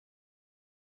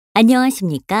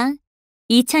안녕하십니까?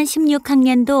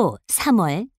 2016학년도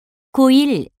 3월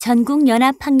고1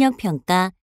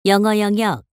 전국연합학력평가 영어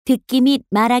영역 듣기 및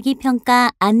말하기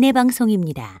평가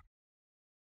안내방송입니다.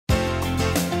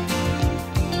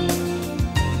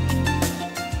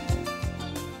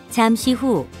 잠시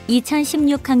후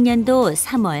 2016학년도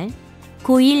 3월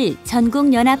고1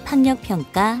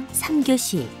 전국연합학력평가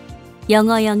 3교시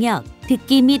영어 영역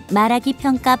듣기 및 말하기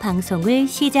평가 방송을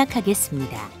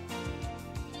시작하겠습니다.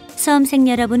 수험생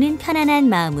여러분은 편안한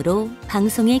마음으로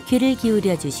방송에 귀를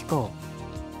기울여 주시고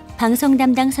방송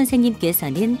담당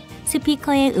선생님께서는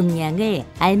스피커의 음량을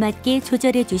알맞게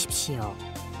조절해 주십시오.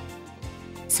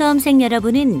 수험생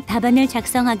여러분은 답안을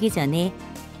작성하기 전에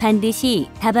반드시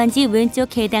답안지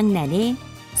왼쪽 해당란에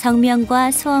성명과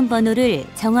수험 번호를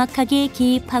정확하게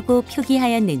기입하고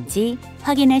표기하였는지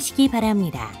확인하시기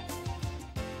바랍니다.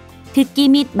 듣기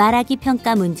및 말하기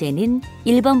평가 문제는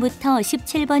 1번부터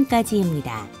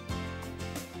 17번까지입니다.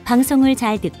 방송을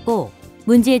잘 듣고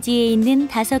문제지에 있는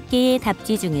 5개의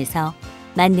답지 중에서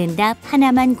맞는 답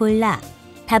하나만 골라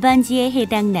답안지에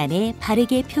해당 란에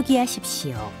바르게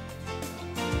표기하십시오.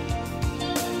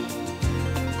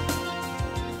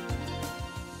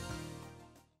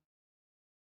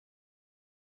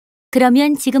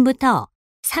 그러면 지금부터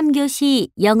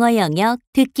 3교시 영어 영역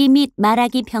듣기 및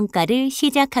말하기 평가를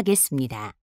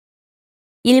시작하겠습니다.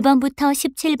 1번부터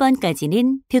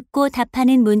 17번까지는 듣고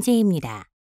답하는 문제입니다.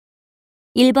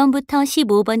 1번부터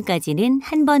 15번까지는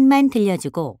한 번만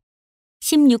들려주고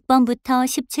 16번부터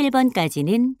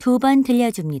 17번까지는 2번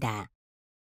들려줍니다.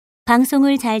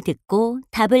 방송을 잘 듣고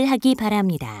답을 하기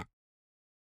바랍니다.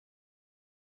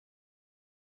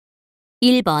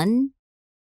 1번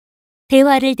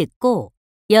대화를 듣고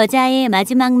여자의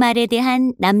마지막 말에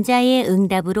대한 남자의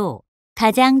응답으로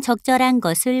가장 적절한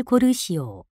것을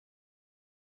고르시오.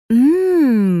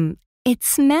 It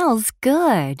smells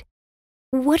good.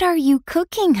 What are you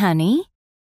cooking, honey?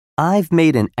 I've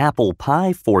made an apple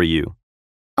pie for you.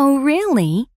 Oh,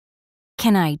 really?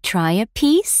 Can I try a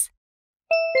piece?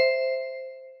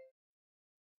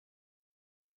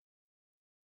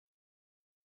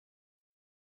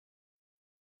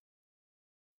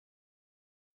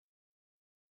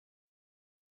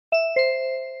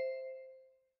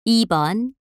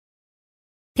 (2번)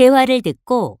 대화를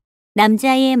듣고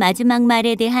남자의 마지막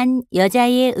말에 대한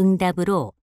여자의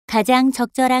응답으로 가장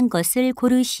적절한 것을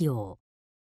고르시오.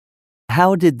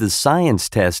 How did the science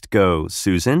test go,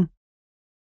 Susan?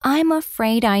 I'm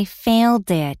afraid I failed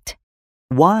it.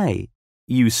 Why?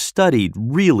 You studied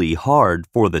really hard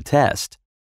for the test.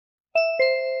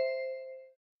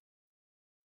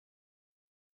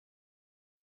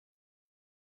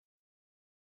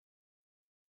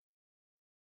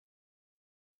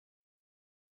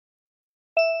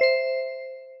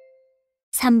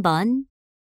 (3번)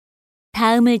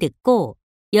 다음을 듣고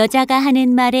여자가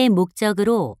하는 말의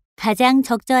목적으로 가장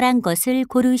적절한 것을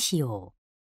고르시오.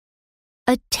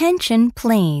 Attention,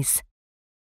 please.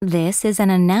 This is an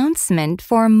announcement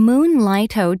for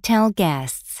Moonlight Hotel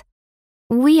guests.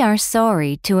 We are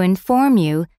sorry to inform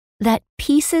you that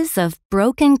pieces of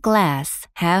broken glass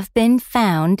have been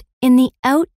found in the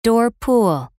outdoor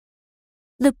pool.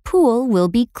 The pool will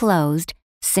be closed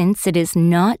since it is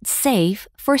not safe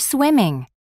for swimming.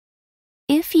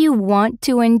 If you want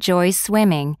to enjoy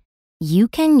swimming, you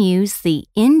can use the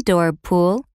indoor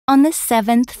pool on the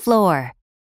 7th floor.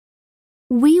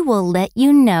 We will let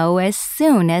you know as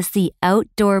soon as the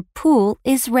outdoor pool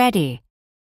is ready.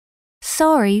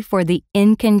 Sorry for the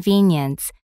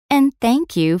inconvenience and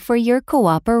thank you for your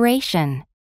cooperation.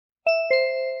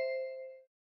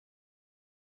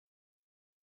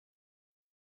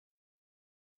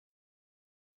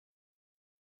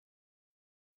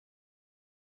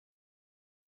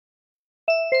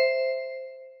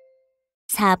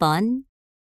 (4번)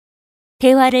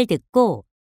 대화를 듣고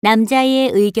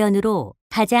남자의 의견으로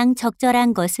가장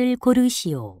적절한 것을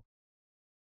고르시오.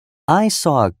 I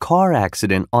saw a car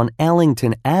accident on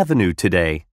Ellington Avenue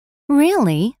today.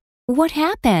 Really? What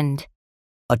happened?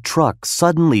 A truck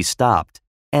suddenly stopped,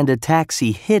 and a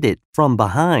taxi hit it from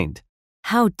behind.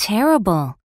 How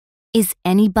terrible. Is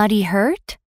anybody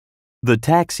hurt? The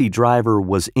taxi driver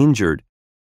was injured.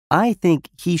 I think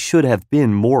he should have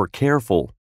been more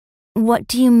careful. What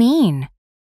do you mean?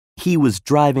 He was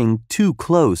driving too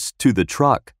close to the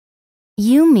truck.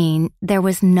 You mean there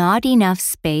was not enough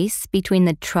space between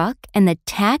the truck and the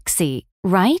taxi,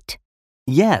 right?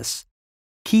 Yes,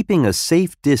 keeping a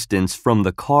safe distance from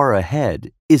the car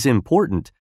ahead is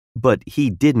important, but he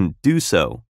didn't do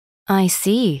so. I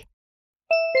see.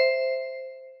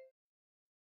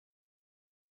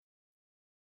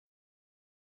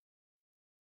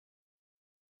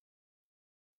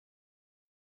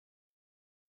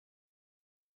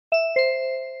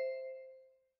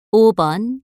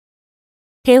 5번.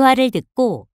 대화를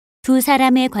듣고 두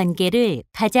사람의 관계를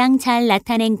가장 잘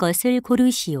나타낸 것을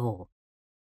고르시오.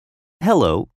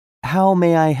 Hello, how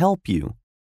may I help you?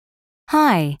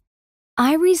 Hi,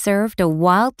 I reserved a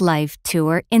wildlife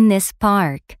tour in this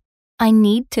park. I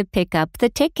need to pick up the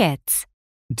tickets.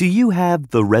 Do you have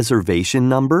the reservation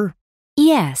number?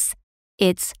 Yes,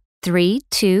 it's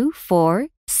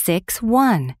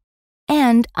 32461.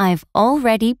 And I've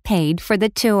already paid for the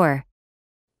tour.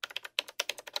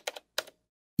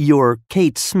 You're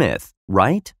Kate Smith,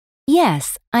 right?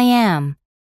 Yes, I am.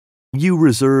 You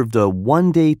reserved a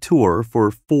one-day tour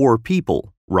for 4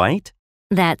 people, right?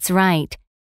 That's right.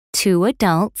 2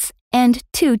 adults and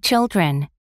 2 children.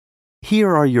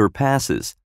 Here are your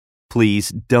passes.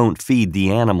 Please don't feed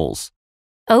the animals.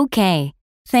 Okay,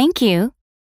 thank you.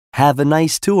 Have a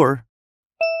nice tour.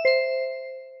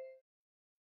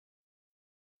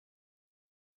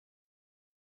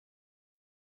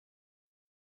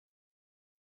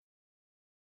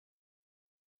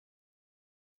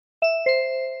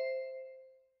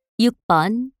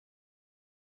 (6번)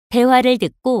 대화를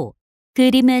듣고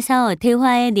그림에서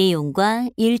대화의 내용과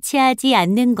일치하지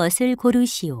않는 것을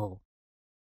고르시오.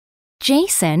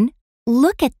 Jason,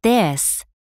 look at this.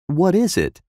 What is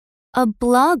it? A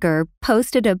blogger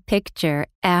posted a picture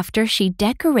after she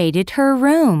decorated her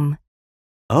room.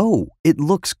 Oh, it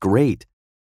looks great.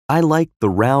 I like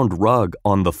the round rug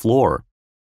on the floor.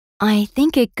 I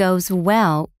think it goes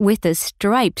well with the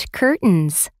striped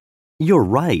curtains. You're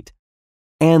right.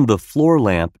 And the floor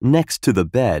lamp next to the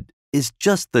bed is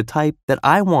just the type that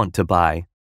I want to buy.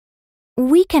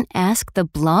 We can ask the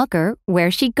blogger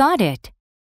where she got it.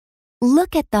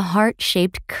 Look at the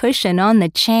heart-shaped cushion on the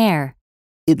chair.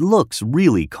 It looks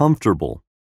really comfortable.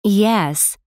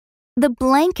 Yes. The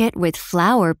blanket with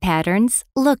flower patterns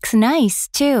looks nice,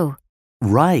 too.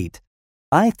 Right.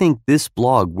 I think this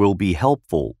blog will be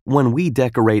helpful when we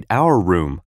decorate our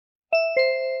room.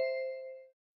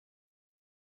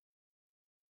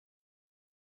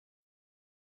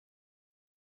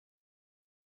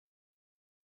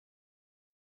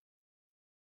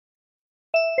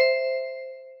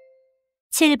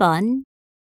 (7번)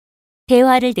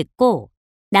 대화를 듣고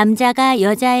남자가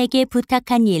여자에게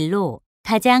부탁한 일로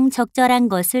가장 적절한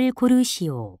것을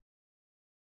고르시오.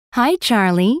 Hi,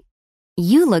 Charlie.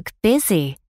 You look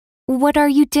busy. What are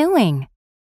you doing?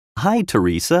 Hi,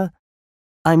 Teresa.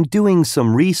 I'm doing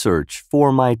some research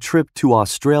for my trip to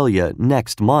Australia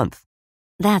next month.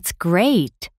 That's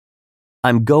great.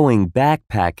 I'm going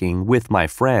backpacking with my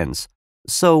friends,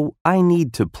 so I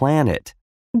need to plan it.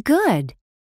 Good.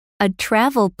 A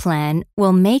travel plan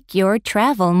will make your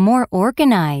travel more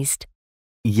organized.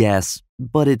 Yes,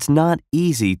 but it's not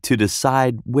easy to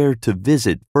decide where to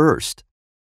visit first.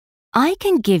 I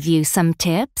can give you some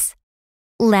tips.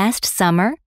 Last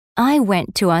summer, I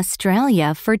went to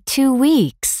Australia for 2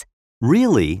 weeks.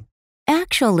 Really?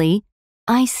 Actually,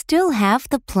 I still have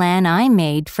the plan I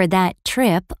made for that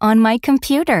trip on my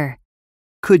computer.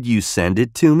 Could you send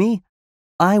it to me?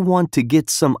 I want to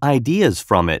get some ideas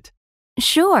from it.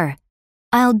 Sure.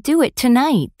 I'll do it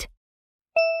tonight.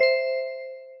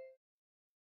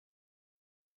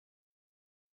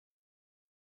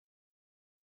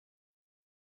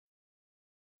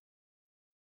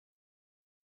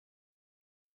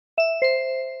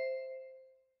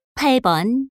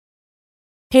 (8번)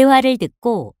 대화를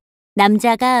듣고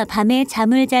남자가 밤에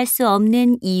잠을 잘 수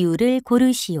없는 이유를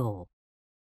고르시오.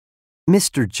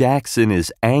 Mr. Jackson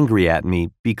is angry at me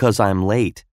because I'm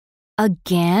late.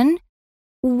 Again?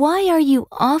 Why are you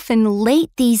often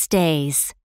late these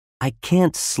days? I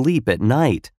can't sleep at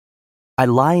night. I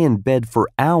lie in bed for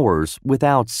hours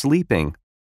without sleeping.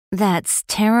 That's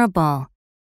terrible.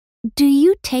 Do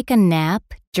you take a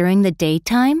nap during the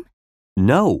daytime?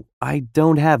 No, I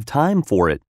don't have time for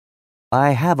it.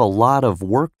 I have a lot of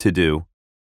work to do.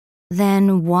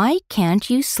 Then why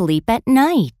can't you sleep at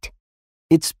night?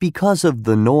 It's because of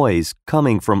the noise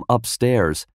coming from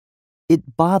upstairs.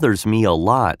 It bothers me a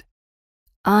lot.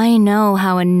 I know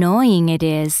how annoying it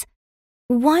is.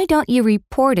 Why don't you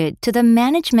report it to the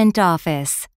management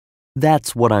office?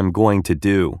 That's what I'm going to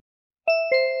do.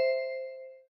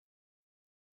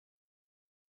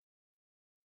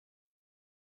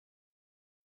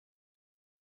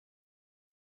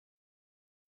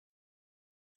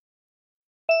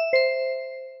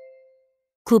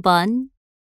 (9번)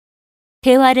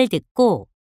 대화를 듣고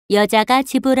여자가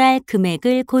지불할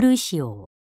금액을 고르시오.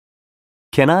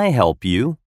 Can I help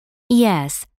you?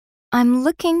 Yes, I'm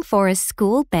looking for a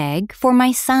school bag for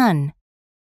my son.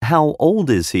 How old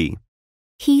is he?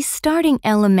 He's starting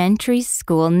elementary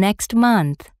school next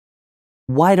month.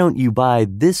 Why don't you buy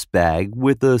this bag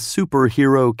with a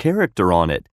superhero character on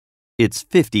it? It's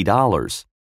 $50.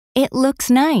 It looks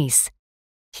nice.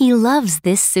 He loves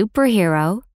this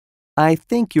superhero. I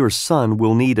think your son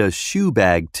will need a shoe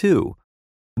bag too.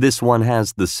 This one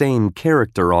has the same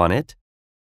character on it.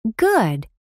 Good.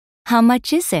 How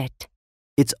much is it?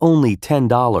 It's only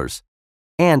 $10.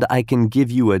 And I can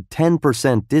give you a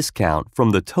 10% discount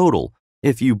from the total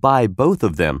if you buy both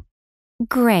of them.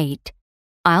 Great.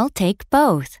 I'll take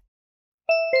both.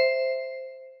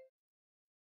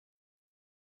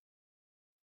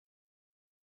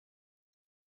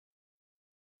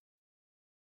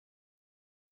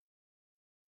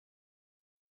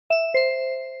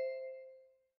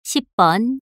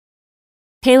 (10번)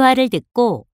 대화를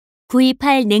듣고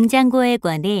구입할 냉장고에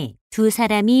관해 두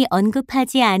사람이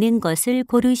언급하지 않은 것을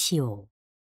고르시오.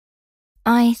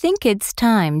 I think it's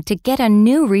time to get a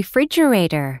new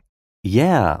refrigerator.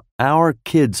 Yeah, our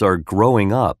kids are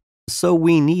growing up, so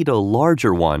we need a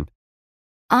larger one.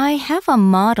 I have a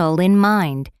model in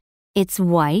mind. It's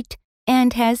white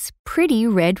and has pretty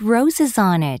red roses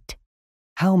on it.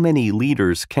 How many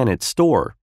liters can it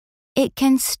store? It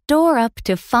can store up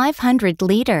to 500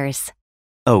 liters.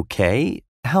 Okay,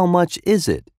 how much is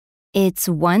it? It's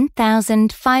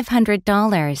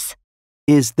 $1,500.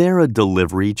 Is there a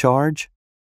delivery charge?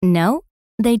 No,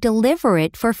 they deliver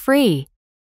it for free.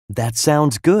 That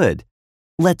sounds good.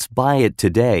 Let's buy it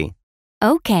today.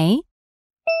 Okay.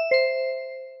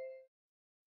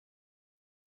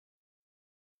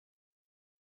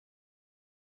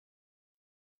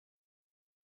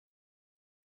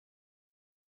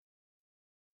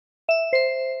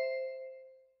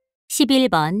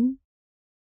 (11번)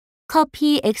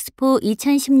 커피 엑스포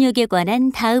 2016에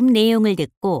관한 다음 내용을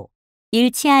듣고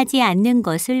일치하지 않는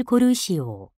것을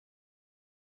고르시오.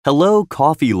 Hello,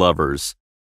 coffee lovers.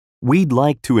 We'd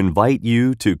like to invite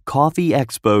you to Coffee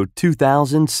Expo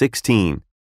 2016.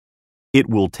 It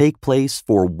will take place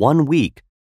for 1 week,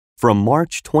 from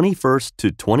March 21st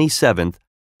to 27th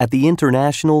at the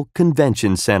International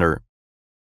Convention Center.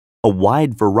 A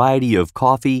wide variety of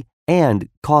coffee and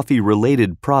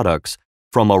coffee-related products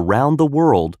from around the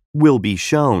world will be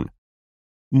shown.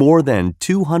 More than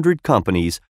 200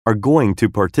 companies are going to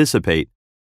participate,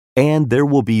 and there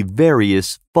will be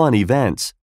various fun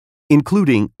events,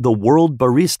 including the World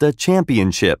Barista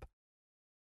Championship.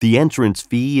 The entrance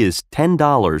fee is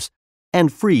 $10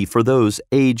 and free for those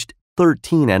aged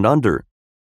 13 and under.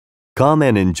 Come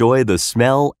and enjoy the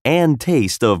smell and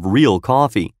taste of real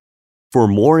coffee. For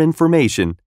more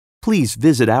information, please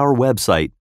visit our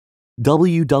website,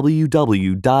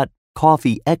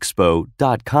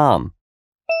 www.coffeeexpo.com.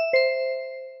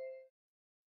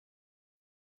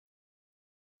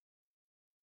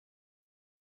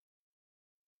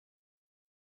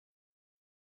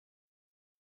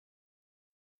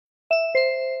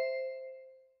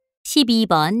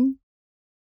 (12번)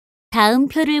 다음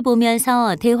표를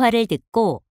보면서 대화를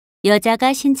듣고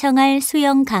여자가 신청할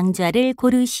수영 강좌를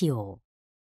고르시오.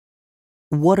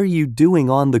 What are you doing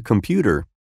on the computer?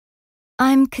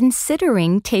 I'm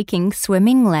considering taking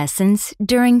swimming lessons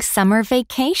during summer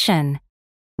vacation.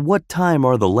 What time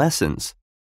are the lessons?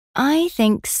 I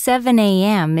think 7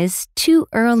 a.m. is too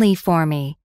early for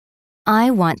me.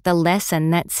 I want the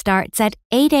lesson that starts at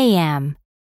 8 a.m.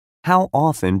 How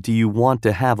often do you want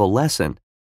to have a lesson?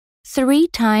 3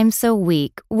 times a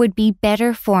week would be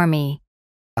better for me.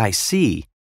 I see.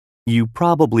 You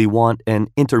probably want an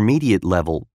intermediate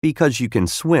level because you can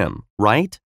swim,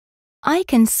 right? I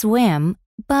can swim,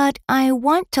 but I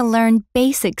want to learn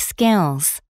basic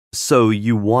skills. So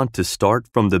you want to start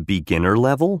from the beginner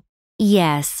level?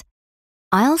 Yes.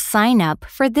 I'll sign up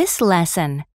for this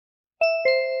lesson.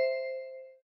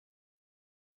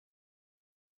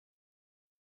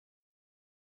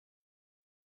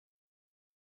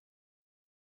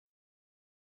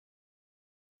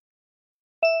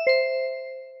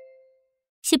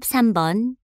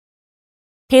 (13번)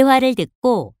 대화를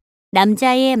듣고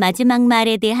남자의 마지막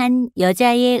말에 대한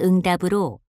여자의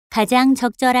응답으로 가장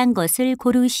적절한 것을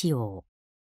고르시오.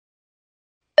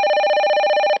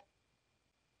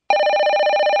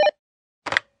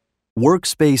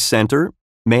 Workspace Center,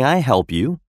 may I help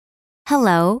you?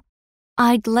 Hello.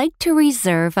 I'd like to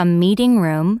reserve a meeting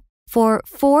room for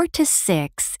 4 to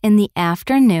 6 in the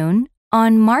afternoon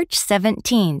on March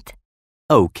 17th.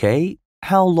 Okay,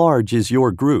 how large is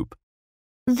your group?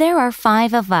 There are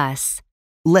 5 of us.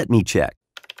 Let me check.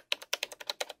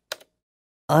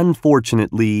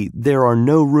 Unfortunately, there are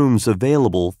no rooms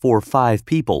available for 5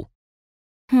 people.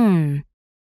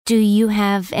 Do you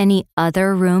have any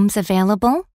other rooms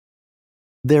available?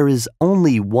 There is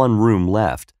only one room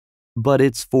left, but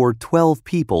it's for 12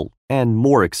 people and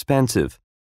more expensive.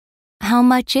 How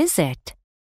much is it?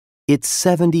 It's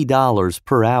 $70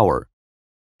 per hour.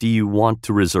 Do you want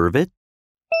to reserve it?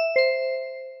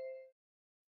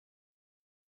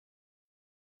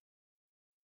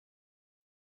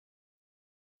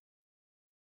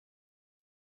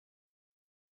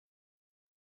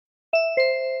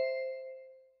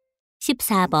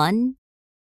 (14번)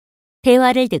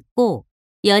 대화를 듣고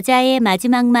여자의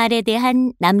마지막 말에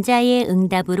대한 남자의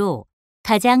응답으로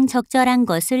가장 적절한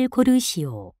것을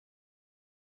고르시오.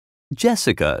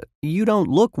 Jessica, you don't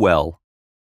look well.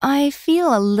 I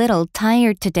feel a little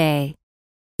tired today.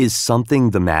 Is something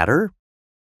the matter?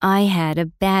 I had a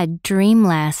bad dream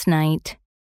last night.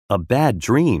 A bad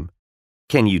dream.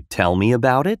 Can you tell me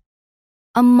about it?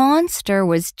 A monster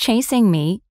was chasing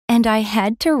me, and I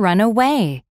had to run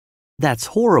away.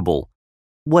 That's horrible.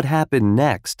 What happened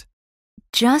next?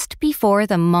 Just before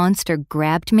the monster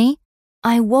grabbed me,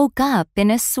 I woke up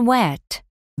in a sweat.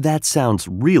 That sounds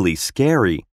really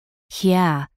scary.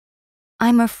 Yeah,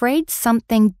 I'm afraid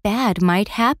something bad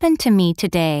might happen to me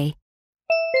today.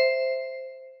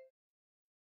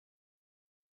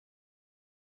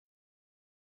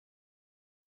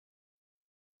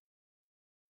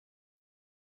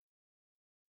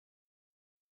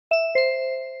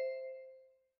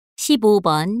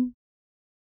 (15번)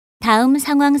 다음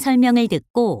상황 설명을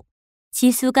듣고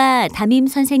지수가 담임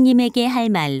선생님에게 할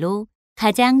말로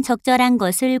가장 적절한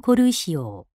것을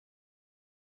고르시오.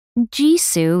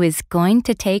 Jisoo is going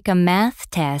to take a math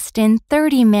test in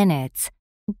 30 minutes,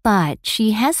 but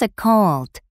she has a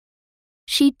cold.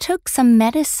 She took some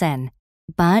medicine,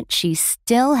 but she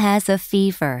still has a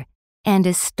fever and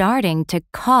is starting to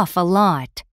cough a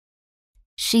lot.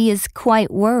 She is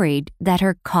quite worried that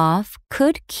her cough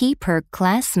could keep her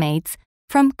classmates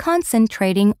from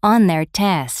concentrating on their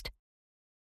test.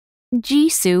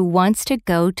 Jisoo wants to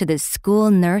go to the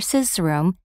school nurse's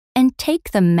room and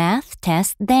take the math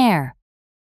test there.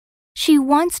 She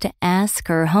wants to ask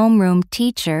her homeroom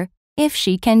teacher if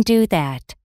she can do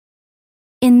that.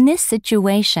 In this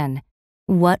situation,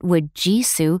 what would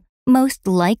Jisoo most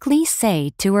likely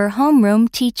say to her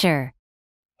homeroom teacher?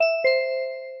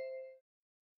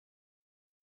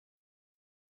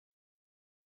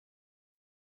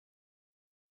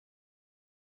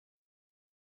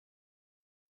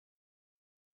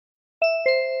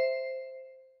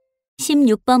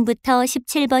 (16번부터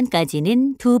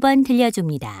 17번까지는 2번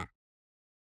들려줍니다.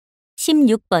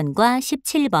 16번과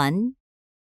 17번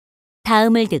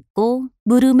다음을 듣고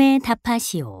물음에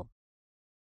답하시오.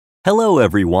 Hello,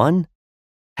 everyone.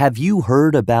 Have you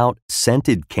heard about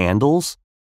scented candles?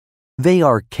 They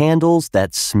are candles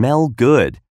that smell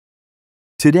good.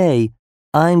 Today,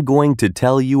 I'm going to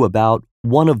tell you about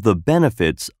one of the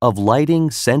benefits of lighting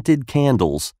scented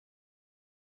candles.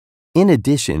 In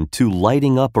addition to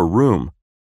lighting up a room,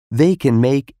 they can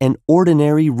make an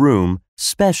ordinary room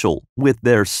special with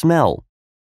their smell.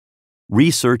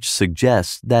 Research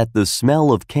suggests that the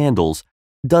smell of candles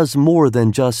does more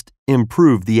than just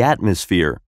improve the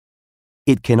atmosphere.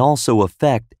 It can also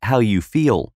affect how you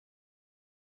feel.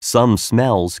 Some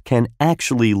smells can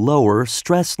actually lower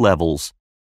stress levels.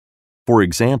 For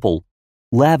example,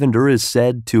 lavender is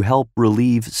said to help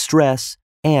relieve stress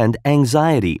and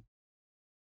anxiety.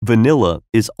 Vanilla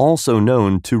is also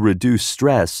known to reduce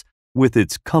stress with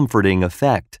its comforting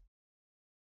effect.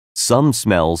 Some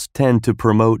smells tend to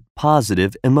promote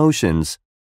positive emotions.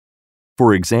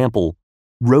 For example,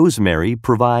 rosemary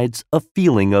provides a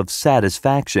feeling of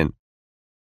satisfaction.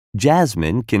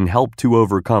 Jasmine can help to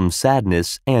overcome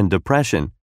sadness and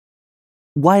depression.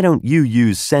 Why don't you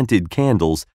use scented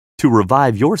candles to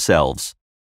revive yourselves?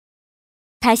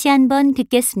 다시 한번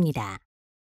듣겠습니다.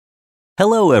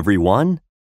 Hello, everyone.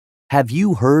 Have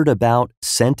you heard about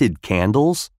scented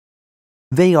candles?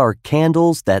 They are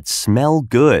candles that smell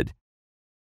good.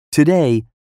 Today,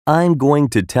 I'm going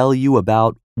to tell you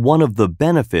about one of the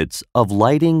benefits of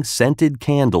lighting scented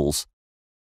candles.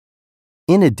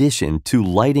 In addition to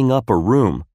lighting up a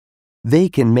room, they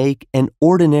can make an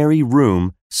ordinary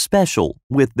room special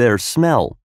with their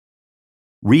smell.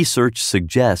 Research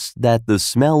suggests that the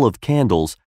smell of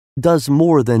candles does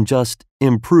more than just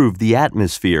improve the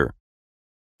atmosphere.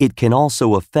 It can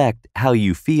also affect how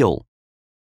you feel.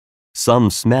 Some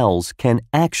smells can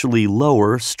actually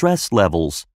lower stress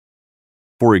levels.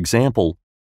 For example,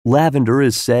 lavender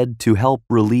is said to help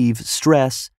relieve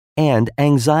stress and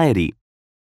anxiety.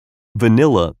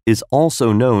 Vanilla is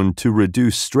also known to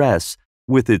reduce stress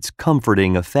with its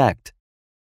comforting effect.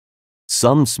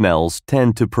 Some smells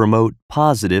tend to promote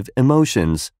positive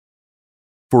emotions.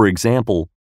 For example,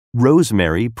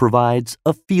 rosemary provides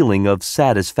a feeling of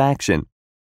satisfaction.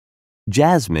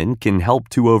 Jasmine can help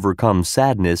to overcome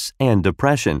sadness and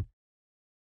depression.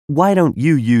 Why don't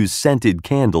you use scented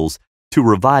candles to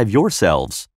revive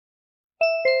yourselves?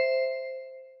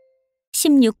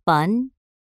 16번.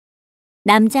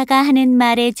 남자가 하는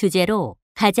말의 주제로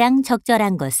가장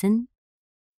적절한 것은?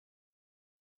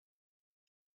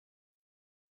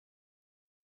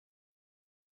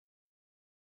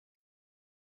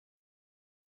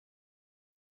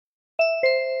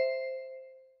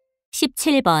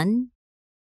 (17번)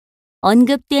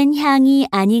 언급된 향이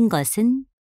아닌 것은?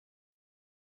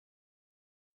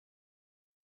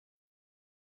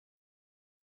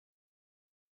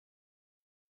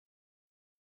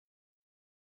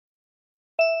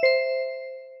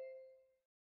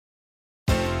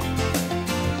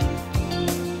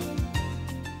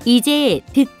 이제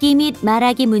듣기 및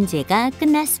말하기 문제가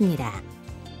끝났습니다.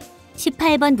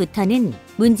 18번부터는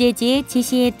문제지의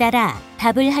지시에 따라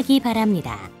답을 하기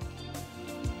바랍니다.